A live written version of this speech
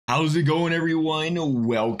How's it going, everyone?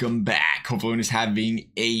 Welcome back. Hopefully everyone is having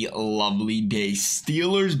a lovely day.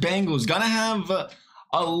 Steelers Bengals gonna have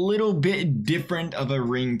a little bit different of a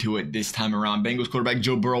ring to it this time around. Bengals quarterback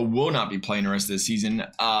Joe Burrow will not be playing the rest of the season.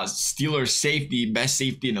 Steelers safety, best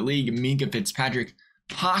safety in the league, Minkah Fitzpatrick,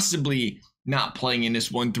 possibly not playing in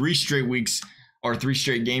this one. 3 straight weeks or 3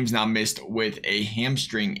 straight games now missed with a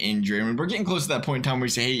hamstring injury. I mean, we're getting close to that point in time where we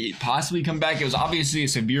say, hey, possibly come back. It was obviously a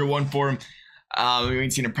severe one for him. We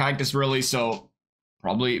ain't seen him practice really, so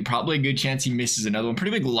probably a good chance he misses another one.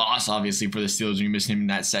 Pretty big loss, obviously, for the Steelers when you miss him in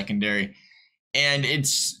that secondary. And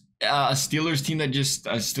it's a Steelers team that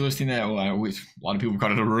a lot of people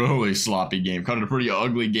called it a really sloppy game, called it a pretty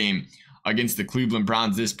ugly game against the Cleveland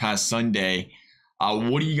Browns this past Sunday.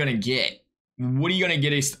 What are you gonna get? What are you gonna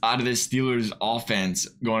get out of this Steelers offense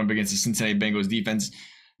going up against the Cincinnati Bengals defense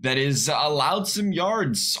that has allowed some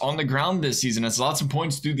yards on the ground this season? It's allowed some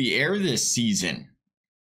points through the air this season.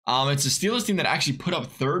 It's a Steelers team that actually put up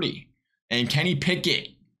 30. And Kenny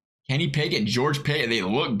Pickett, George Pickett, they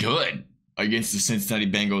look good against the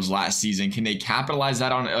Cincinnati Bengals last season. Can they capitalize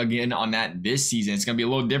that on that this season? It's going to be a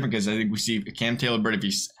little different because I think we see Cam Taylor-Britt, if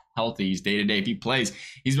he's healthy, he's day-to-day. If he plays,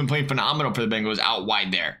 he's been playing phenomenal for the Bengals out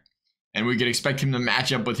wide there. And we could expect him to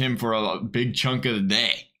match up with him for a big chunk of the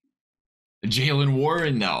day. Jaylen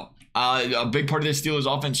Warren, though, a big part of the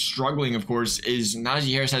Steelers offense struggling, of course, is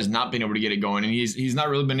Najee Harris has not been able to get it going, and he's not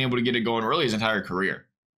really been able to get it going really his entire career.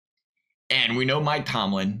 And we know Mike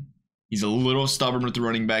Tomlin, he's a little stubborn with the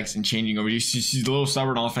running backs and changing over. He's a little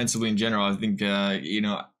stubborn offensively in general. I think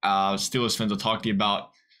Steelers fans will talk to you about.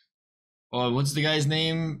 What's the guy's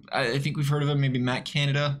name? I think we've heard of him. Maybe Matt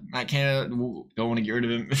Canada. Don't want to get rid of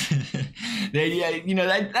him.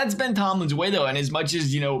 That's Ben Tomlin's way, though. And as much as,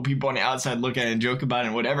 people on the outside look at it and joke about it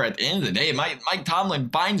and whatever, at the end of the day, Mike Tomlin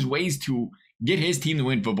finds ways to get his team to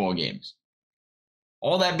win football games.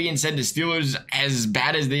 All that being said, the Steelers, as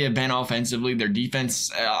bad as they have been offensively, their defense,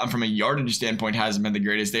 from a yardage standpoint, hasn't been the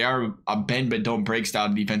greatest. They are a bend but don't break style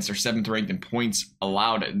defense. They're 7th ranked in points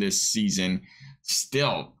allowed this season.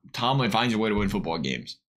 Still, Tomlin finds a way to win football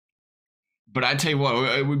games. But I tell you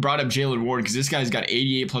what, we brought up Jaylen Warren because this guy's got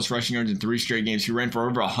 88 plus rushing yards in 3 straight games. He ran for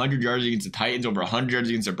over 100 yards against the Titans, over 100 yards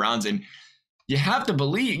against the Browns. And you have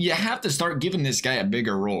to start giving this guy a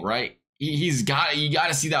bigger role, right? You got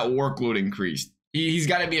to see that workload increased. He's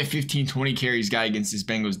got to be a 15-20 carries guy against this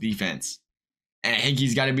Bengals defense. And I think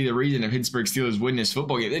he's got to be the reason the Pittsburgh Steelers win this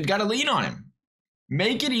football game. They've got to lean on him.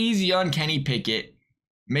 Make it easy on Kenny Pickett.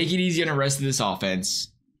 Make it easy on the rest of this offense.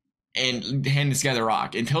 And hand this guy the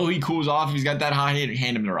rock. Until he cools off, if he's got that hot hand,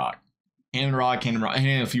 hand him the rock. Hand him the rock, hand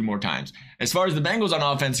him a few more times. As far as the Bengals on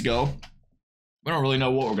offense go, we don't really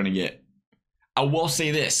know what we're going to get. I will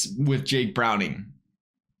say this with Jake Browning.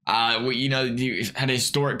 He had a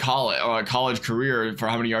historic college career for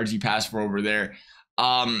how many yards he passed for over there.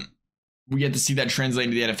 We get to see that translate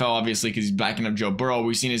into the NFL, obviously, because he's backing up Joe Burrow.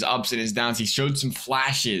 We've seen his ups and his downs. He showed some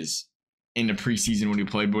flashes in the preseason when he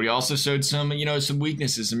played, but he also showed some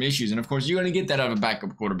weaknesses, some issues. And of course, you're going to get that out of a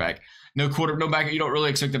backup quarterback. No backup. You don't really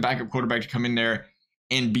expect a backup quarterback to come in there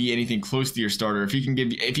and be anything close to your starter. If he can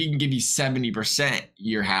give you 70%,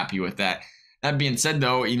 you're happy with that. That being said,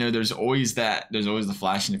 though, there's always the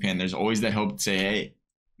flash in the pan. There's always that hope to say, hey,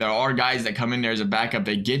 there are guys that come in there as a backup.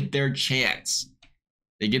 They get their chance.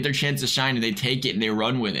 They get their chance to shine, and they take it and they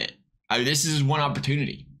run with it. This is his one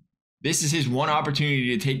opportunity. This is his one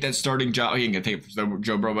opportunity to take that starting job. He ain't going to take it for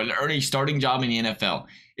Joe Burrow, but earn a starting job in the NFL.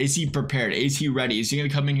 Is he prepared? Is he ready? Is he going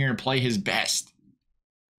to come in here and play his best?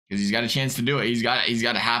 Because he's got a chance to do it. He's got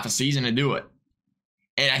a half a season to do it.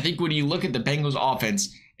 And I think when you look at the Bengals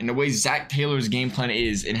offense and the way Zach Taylor's game plan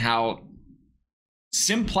is and how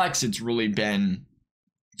simplex it's really been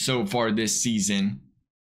so far this season,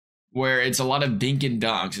 where it's a lot of dink and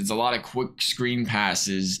dunks. It's a lot of quick screen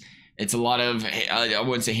passes. It's a lot of, I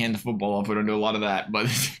wouldn't say hand the football off. We don't do a lot of that. But,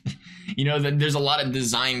 there's a lot of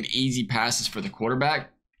designed easy passes for the quarterback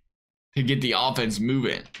to get the offense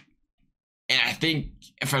moving. And I think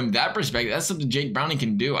from that perspective, that's something Jake Browning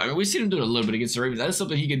can do. I mean, we've seen him do it a little bit against the Ravens. That's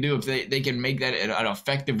something he can do if they can make that an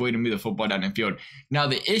effective way to move the football down the field. Now,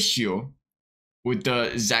 the issue with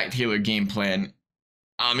the Zach Taylor game plan,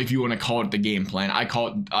 if you want to call it the game plan, I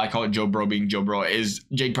call it Joe Burrow being Joe Burrow, is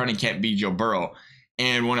Jake Browning can't be Joe Burrow.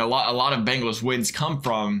 And when a lot of Bengals wins come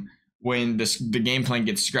from when the game plan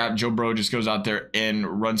gets scrapped, Joe Burrow just goes out there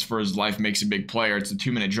and runs for his life, makes a big play. Or it's a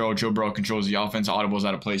 2-minute drill. Joe Burrow controls the offense, audibles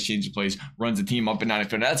out of plays, changes plays, runs the team up and down the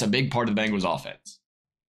field. That's a big part of the Bengals offense.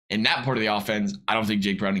 And that part of the offense, I don't think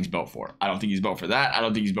Jake Browning's built for. I don't think he's built for that. I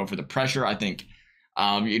don't think he's built for the pressure. I think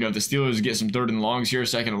If the Steelers get some 3rd and longs here,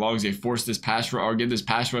 2nd and longs, they force this pass rush or give this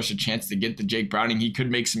pass rush a chance to get to Jake Browning. He could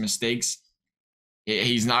make some mistakes.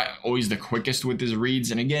 He's not always the quickest with his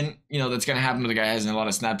reads. And again, that's going to happen with a guy who hasn't a lot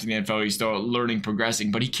of snaps in the NFL. He's still learning,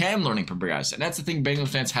 progressing, but he can learn and progress. And that's the thing Bengals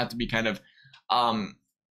fans have to be kind of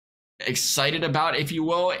excited about, if you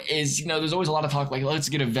will, is, there's always a lot of talk like, let's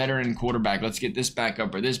get a veteran quarterback. Let's get this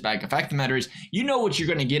backup or this backup. The fact of the matter is, what you're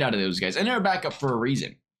going to get out of those guys. And they're a backup for a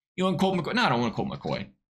reason. You want Colt McCoy? No, I don't want Colt McCoy.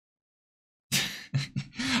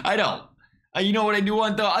 I don't. You know what I do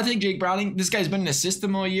want, though? I think Jake Browning, this guy's been in the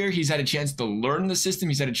system all year. He's had a chance to learn the system.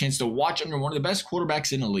 He's had a chance to watch under one of the best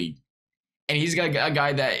quarterbacks in the league. And he's got a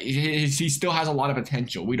guy that he still has a lot of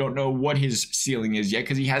potential. We don't know what his ceiling is yet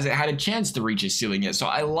because he hasn't had a chance to reach his ceiling yet. So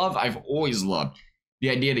I've always loved the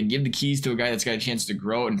idea to give the keys to a guy that's got a chance to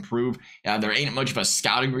grow and improve. There ain't much of a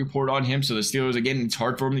scouting report on him. So the Steelers, again, it's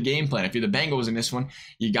hard for him to game plan. If you're the Bengals in this one,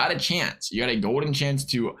 you got a chance. You got a golden chance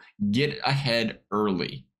to get ahead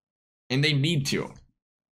early. And they need to.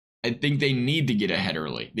 I think they need to get ahead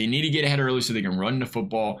early. They need to get ahead early so they can run the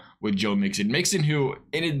football with Joe Mixon. Mixon, who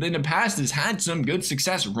in the past has had some good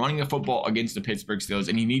success running the football against the Pittsburgh Steelers,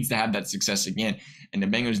 and he needs to have that success again. And the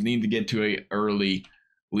Bengals need to get to an early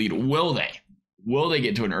lead. Will they? Will they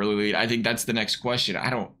get to an early lead? I think that's the next question. I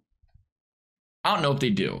don't know if they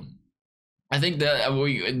do. I think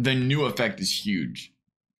the new effect is huge.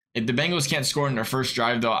 If the Bengals can't score in their first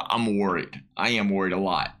drive, though, I'm worried. I am worried a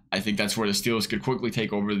lot. I think that's where the Steelers could quickly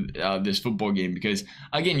take over this football game because,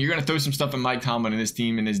 again, you're going to throw some stuff at Mike Tomlin and his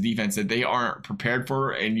team and his defense that they aren't prepared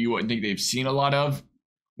for and you wouldn't think they've seen a lot of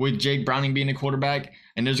with Jake Browning being a quarterback.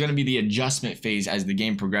 And there's going to be the adjustment phase as the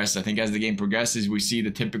game progresses. I think as the game progresses, we see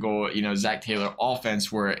the typical, Zach Taylor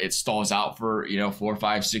offense where it stalls out for, 4,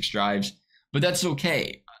 5, 6 drives. But that's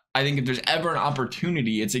okay. I think if there's ever an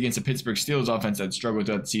opportunity, it's against the Pittsburgh Steelers offense that struggled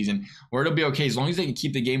throughout the season, where it'll be okay as long as they can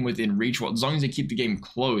keep the game within reach, as long as they keep the game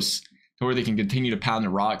close to where they can continue to pound the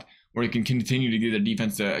rock, where they can continue to get their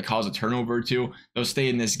defense to cause a turnover or two, they'll stay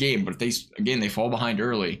in this game. But if they fall behind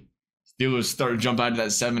early, Steelers start to jump out of that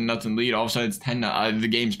 7-0 lead, all of a sudden it's 10. The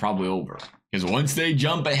game's probably over. Because once they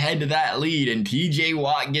jump ahead to that lead and TJ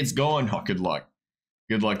Watt gets going, good luck.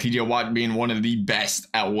 Good luck. TJ Watt being one of the best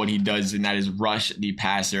at what he does, and that is rush the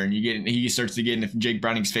passer. And he starts to get into Jake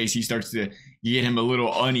Browning's face. He starts to get him a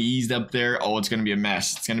little uneased up there. Oh, it's going to be a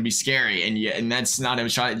mess. It's going to be scary. And that's not a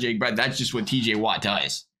shot at Jake Brown. That's just what TJ Watt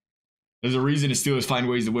does. There's a reason the Steelers find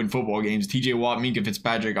ways to win football games. TJ Watt, Minkah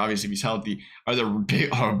Fitzpatrick, obviously if he's healthy,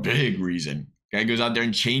 are a big reason. Guy goes out there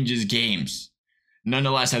and changes games.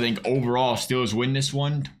 Nonetheless, I think overall Steelers win this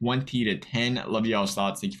one 20-10. Love y'all's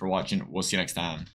thoughts. Thank you for watching. We'll see you next time.